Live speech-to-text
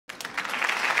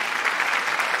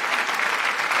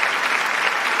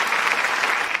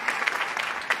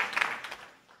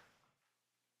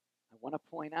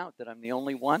point out that I'm the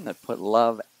only one that put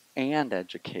love and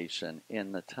education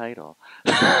in the title.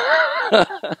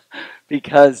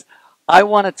 Because I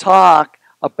want to talk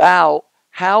about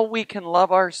how we can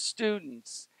love our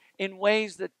students in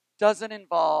ways that doesn't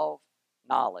involve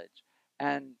knowledge.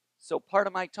 And so part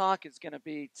of my talk is going to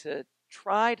be to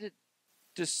try to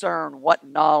discern what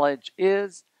knowledge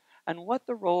is and what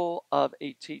the role of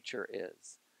a teacher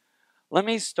is. Let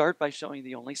me start by showing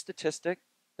the only statistic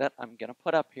that I'm going to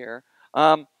put up here.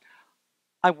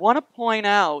 I want to point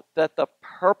out that the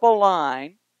purple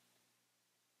line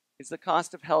is the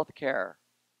cost of health care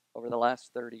over the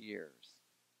last 30 years.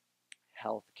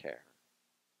 Health care.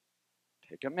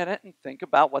 Take a minute and think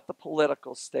about what the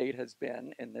political state has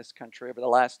been in this country over the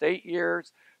last 8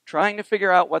 years, trying to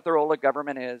figure out what the role of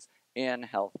government is in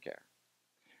health care.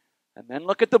 And then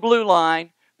look at the blue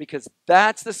line, because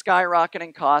that's the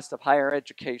skyrocketing cost of higher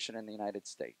education in the United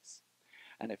States.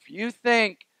 And if you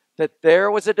think that there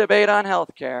was a debate on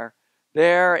health care,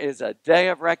 there is a day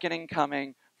of reckoning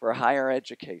coming for higher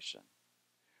education.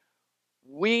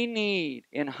 We need,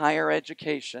 in higher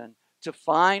education, to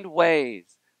find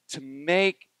ways to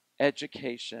make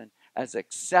education as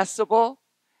accessible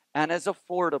and as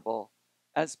affordable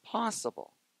as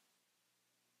possible.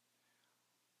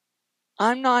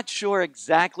 I'm not sure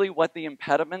exactly what the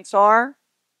impediments are,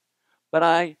 but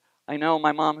I know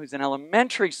my mom, who's an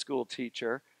elementary school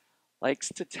teacher, likes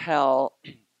to tell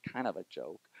kind of a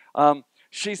joke.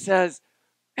 She says,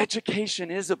 education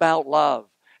is about love,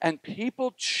 and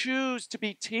people choose to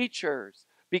be teachers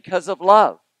because of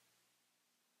love.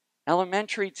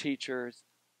 Elementary teachers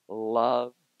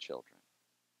love children.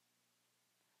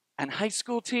 And high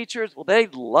school teachers, well, they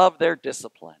love their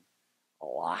discipline a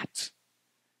lot.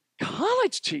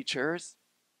 College teachers,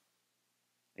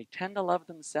 they tend to love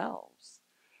themselves.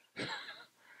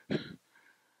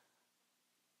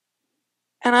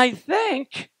 And I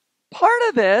think part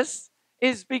of this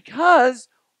is because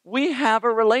we have a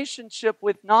relationship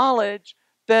with knowledge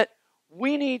that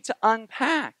we need to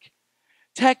unpack.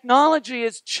 Technology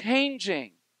is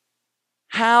changing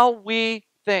how we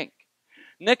think.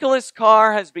 Nicholas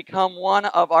Carr has become one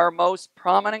of our most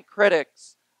prominent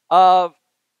critics of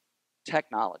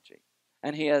technology.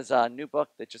 And he has a new book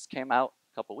that just came out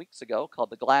a couple weeks ago called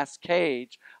The Glass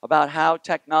Cage, about how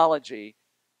technology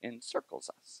encircles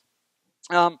us.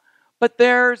 But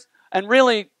there's, and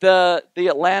really the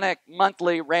Atlantic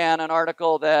Monthly ran an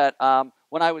article that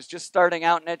when I was just starting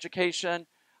out in education,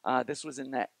 this was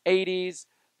in the 80s,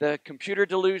 the computer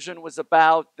delusion was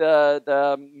about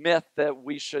the myth that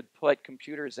we should put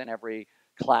computers in every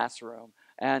classroom.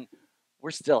 And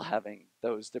we're still having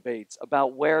those debates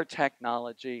about where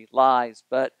technology lies.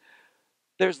 But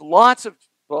there's lots of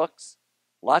books,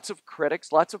 lots of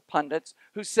critics, lots of pundits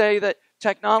who say that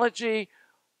technology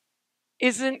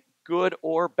isn't good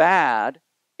or bad.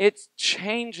 It's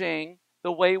changing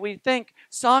the way we think.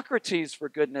 Socrates, for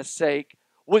goodness sake,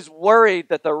 was worried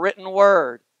that the written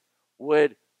word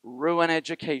would ruin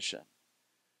education.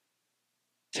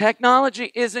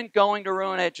 Technology isn't going to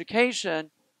ruin education,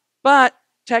 but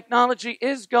technology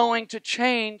is going to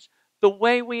change the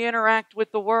way we interact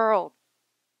with the world.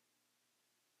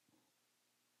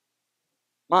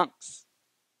 Monks,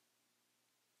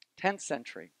 10th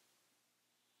century.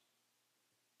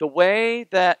 The way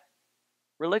that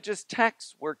religious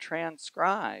texts were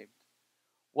transcribed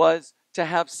was to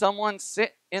have someone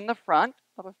sit in the front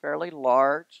of a fairly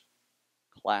large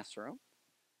classroom,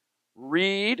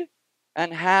 read,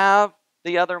 and have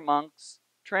the other monks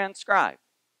transcribe.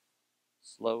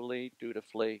 Slowly,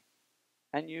 dutifully,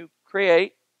 and you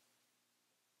create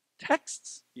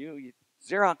texts, you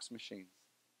Xerox machines.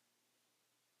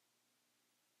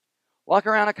 Walk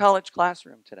around a college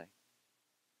classroom today.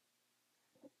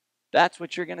 That's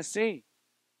what you're going to see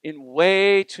in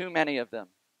way too many of them.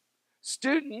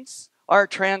 Students are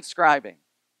transcribing.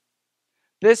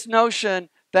 This notion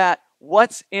that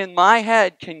what's in my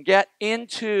head can get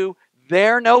into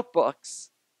their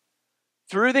notebooks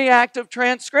through the act of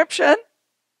transcription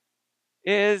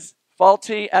is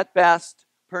faulty at best,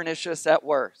 pernicious at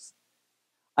worst.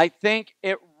 I think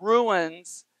it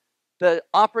ruins the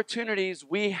opportunities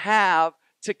we have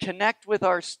to connect with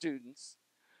our students,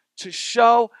 to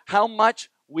show how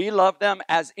much we love them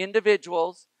as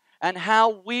individuals and how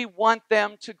we want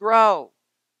them to grow.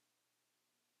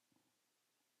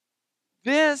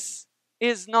 This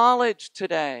is knowledge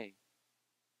today.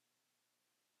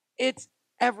 It's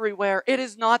everywhere. It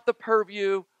is not the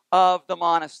purview of the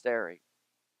monastery.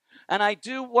 And I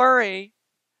do worry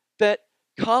that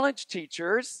college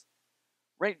teachers,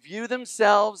 right, view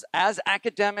themselves as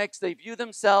academics. They view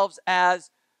themselves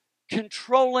as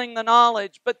controlling the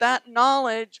knowledge, but that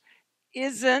knowledge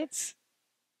isn't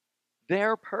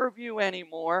their purview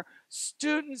anymore.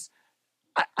 Students,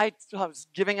 I was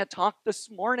giving a talk this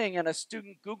morning and a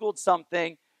student Googled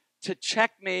something to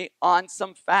check me on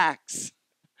some facts.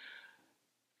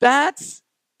 That's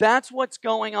what's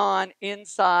going on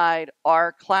inside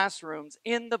our classrooms,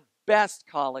 in the best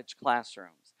college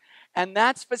classrooms. And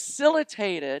that's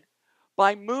facilitated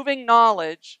by moving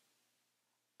knowledge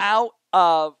out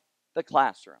of the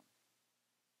classroom.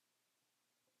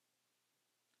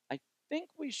 I think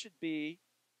we should be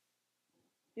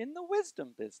in the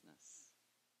wisdom business.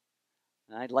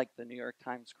 And I like the New York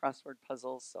Times crossword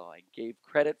puzzle, so I gave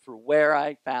credit for where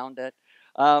I found it.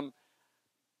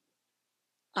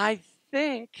 I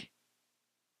think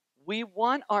we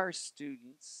want our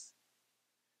students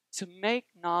to make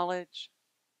knowledge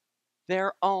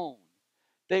their own.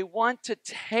 They want to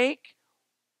take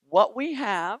what we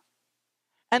have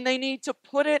and they need to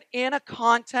put it in a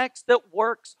context that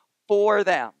works for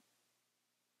them.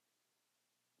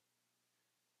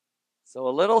 So a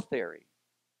little theory.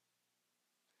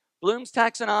 Bloom's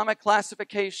taxonomic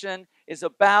classification is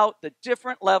about the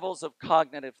different levels of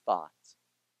cognitive thought.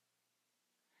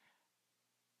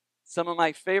 Some of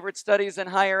my favorite studies in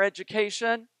higher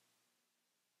education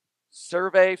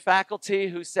survey faculty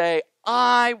who say,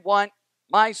 I want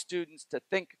my students to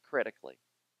think critically.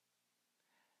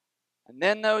 And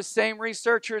then those same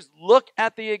researchers look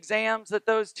at the exams that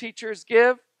those teachers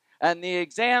give, and the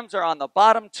exams are on the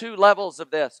bottom 2 levels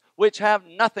of this, which have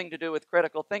nothing to do with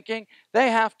critical thinking.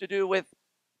 They have to do with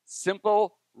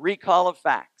simple recall of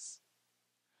facts.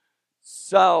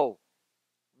 So,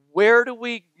 where do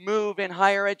we move in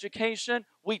higher education?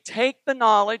 We take the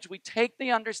knowledge, we take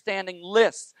the understanding,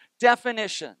 lists,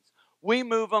 definitions. We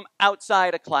move them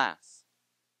outside of class.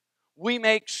 We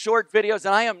make short videos,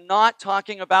 and I am not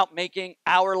talking about making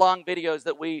hour-long videos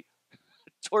that we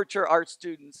torture our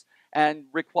students and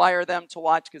require them to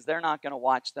watch because they're not going to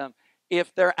watch them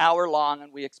if they're hour-long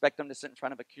and we expect them to sit in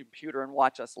front of a computer and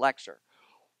watch us lecture.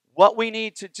 What we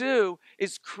need to do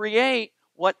is create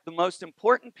what the most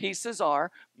important pieces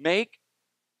are, make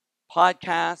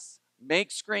podcasts, make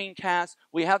screencasts.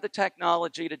 We have the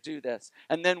technology to do this.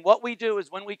 And then what we do is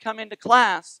when we come into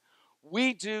class,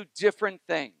 we do different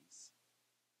things.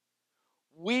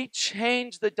 We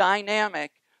change the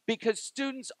dynamic because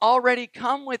students already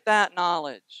come with that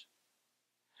knowledge.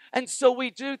 And so we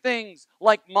do things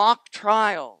like mock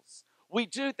trials. We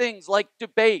do things like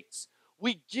debates.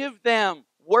 We give them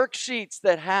worksheets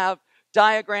that have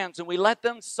diagrams and we let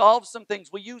them solve some things.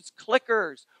 We use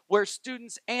clickers where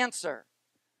students answer.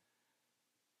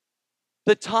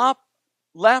 The top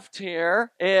left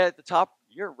here, at the top,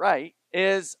 you're right,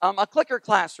 is a clicker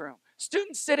classroom.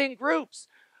 Students sit in groups.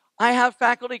 I have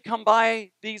faculty come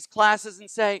by these classes and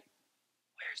say,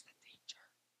 where's the teacher?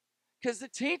 Because the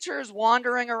teacher is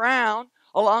wandering around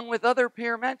along with other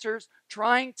peer mentors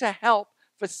trying to help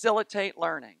facilitate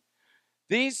learning.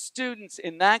 These students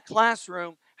in that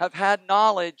classroom have had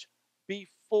knowledge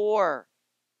before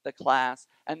the class,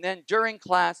 and then during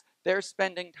class, they're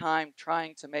spending time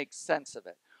trying to make sense of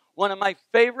it. One of my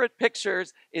favorite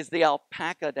pictures is the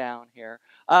alpaca down here,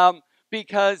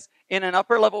 because in an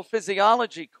upper-level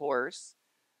physiology course,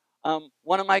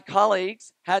 one of my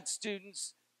colleagues had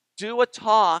students do a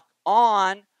talk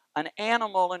on an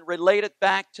animal and relate it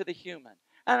back to the human.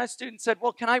 And a student said,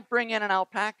 well, can I bring in an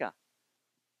alpaca?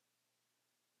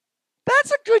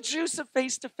 That's a good use of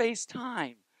face-to-face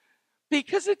time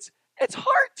because it's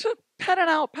hard to pet an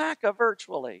alpaca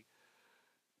virtually.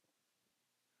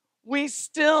 We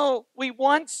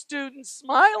want students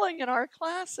smiling in our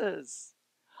classes.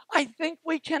 I think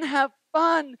we can have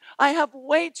fun. I have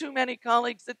way too many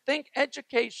colleagues that think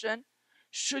education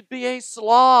should be a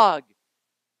slog.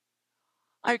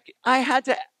 I had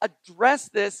to address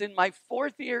this in my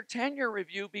 4th year tenure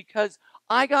review because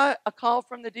I got a call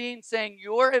from the dean saying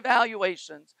your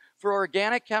evaluations for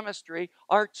organic chemistry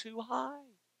are too high.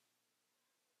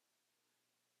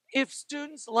 If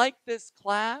students like this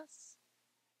class,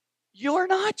 you're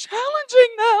not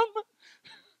challenging them.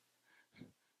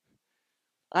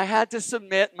 I had to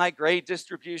submit my grade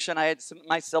distribution. I had to submit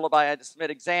my syllabi. I had to submit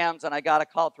exams, and I got a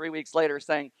call 3 weeks later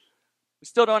saying, we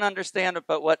still don't understand it,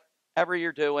 but whatever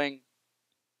you're doing,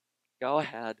 go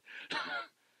ahead.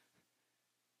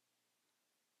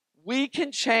 We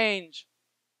can change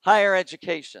higher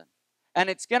education, and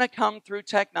it's going to come through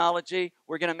technology.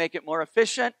 We're going to make it more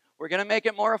efficient. We're going to make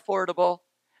it more affordable,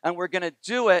 and we're going to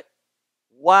do it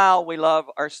while we love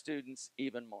our students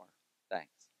even more.